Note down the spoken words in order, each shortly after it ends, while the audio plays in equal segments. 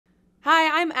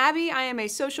I'm Abby. I am a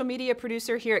social media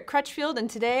producer here at Crutchfield, and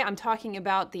today I'm talking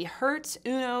about the Hertz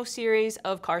Uno series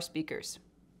of car speakers.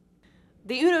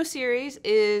 The Uno series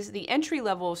is the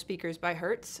entry-level speakers by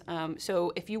Hertz,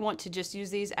 so if you want to just use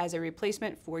these as a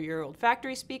replacement for your old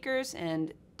factory speakers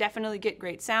and definitely get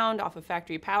great sound off of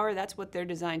factory power, that's what they're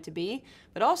designed to be.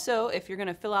 But also, if you're going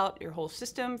to fill out your whole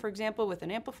system, for example, with an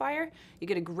amplifier, you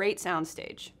get a great sound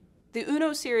stage. The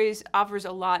Uno series offers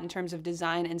a lot in terms of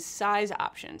design and size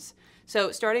options.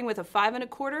 So starting with a 5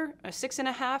 1/4, a 6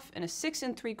 1/2, and a 6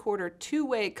 3/4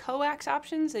 two-way coax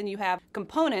options, and you have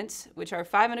components, which are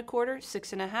 5 1/4,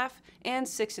 6 1/2, and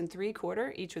 6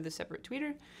 3/4, each with a separate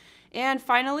tweeter. And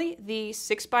finally, the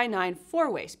 6x9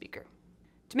 four-way speaker.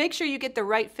 To make sure you get the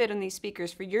right fit on these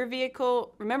speakers for your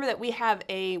vehicle, remember that we have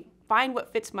a Find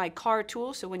What Fits My Car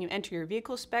tool, so when you enter your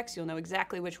vehicle specs, you'll know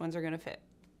exactly which ones are going to fit.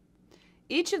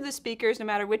 Each of the speakers, no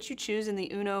matter which you choose in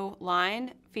the Uno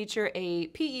line, feature a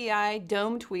PEI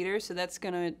dome tweeter, so that's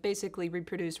going to basically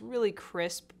reproduce really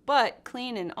crisp but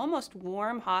clean and almost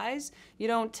warm highs. You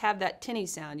don't have that tinny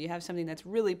sound. You have something that's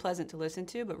really pleasant to listen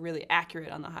to but really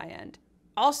accurate on the high end.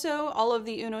 Also, all of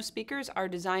the Uno speakers are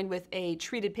designed with a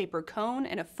treated paper cone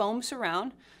and a foam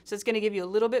surround, so it's going to give you a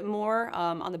little bit more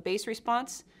on the bass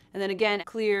response, and then again,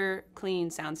 clear, clean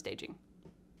sound staging.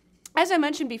 As I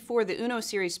mentioned before, the Uno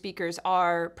series speakers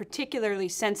are particularly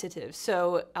sensitive,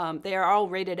 so they are all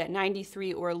rated at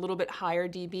 93 or a little bit higher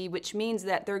dB, which means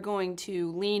that they're going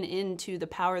to lean into the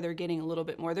power they're getting a little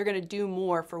bit more. They're going to do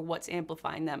more for what's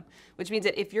amplifying them, which means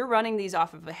that if you're running these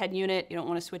off of a head unit, you don't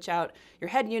want to switch out your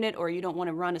head unit, or you don't want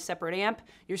to run a separate amp,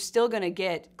 you're still going to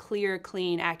get clear,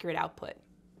 clean, accurate output.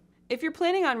 If you're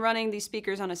planning on running these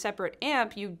speakers on a separate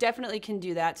amp, you definitely can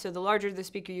do that. So the larger the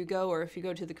speaker you go, or if you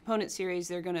go to the component series,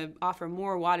 they're going to offer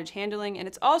more wattage handling. And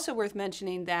it's also worth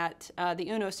mentioning that the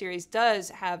Uno series does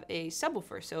have a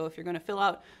subwoofer. So if you're going to fill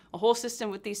out a whole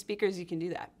system with these speakers, you can do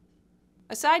that.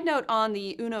 A side note on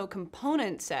the Uno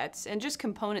component sets, and just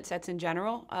component sets in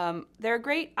general, they're a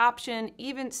great option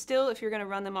even still if you're going to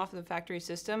run them off of the factory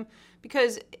system,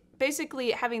 because basically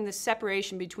having the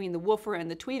separation between the woofer and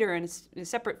the tweeter in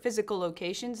separate physical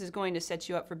locations is going to set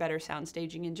you up for better sound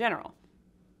staging in general.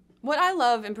 What I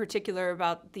love in particular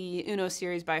about the Uno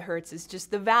series by Hertz is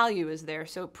just the value is there.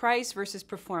 So price versus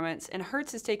performance, and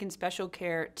Hertz has taken special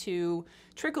care to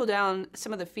trickle down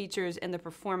some of the features and the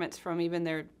performance from even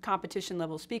their competition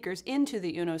level speakers into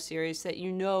the Uno series, so that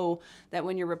you know that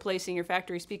when you're replacing your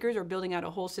factory speakers or building out a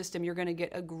whole system, you're going to get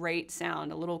a great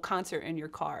sound, a little concert in your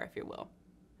car, if you will.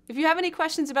 If you have any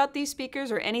questions about these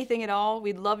speakers or anything at all,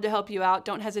 we'd love to help you out.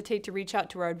 Don't hesitate to reach out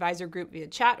to our advisor group via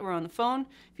chat or on the phone.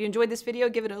 If you enjoyed this video,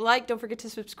 give it a like, don't forget to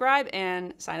subscribe,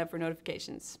 and sign up for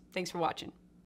notifications. Thanks for watching.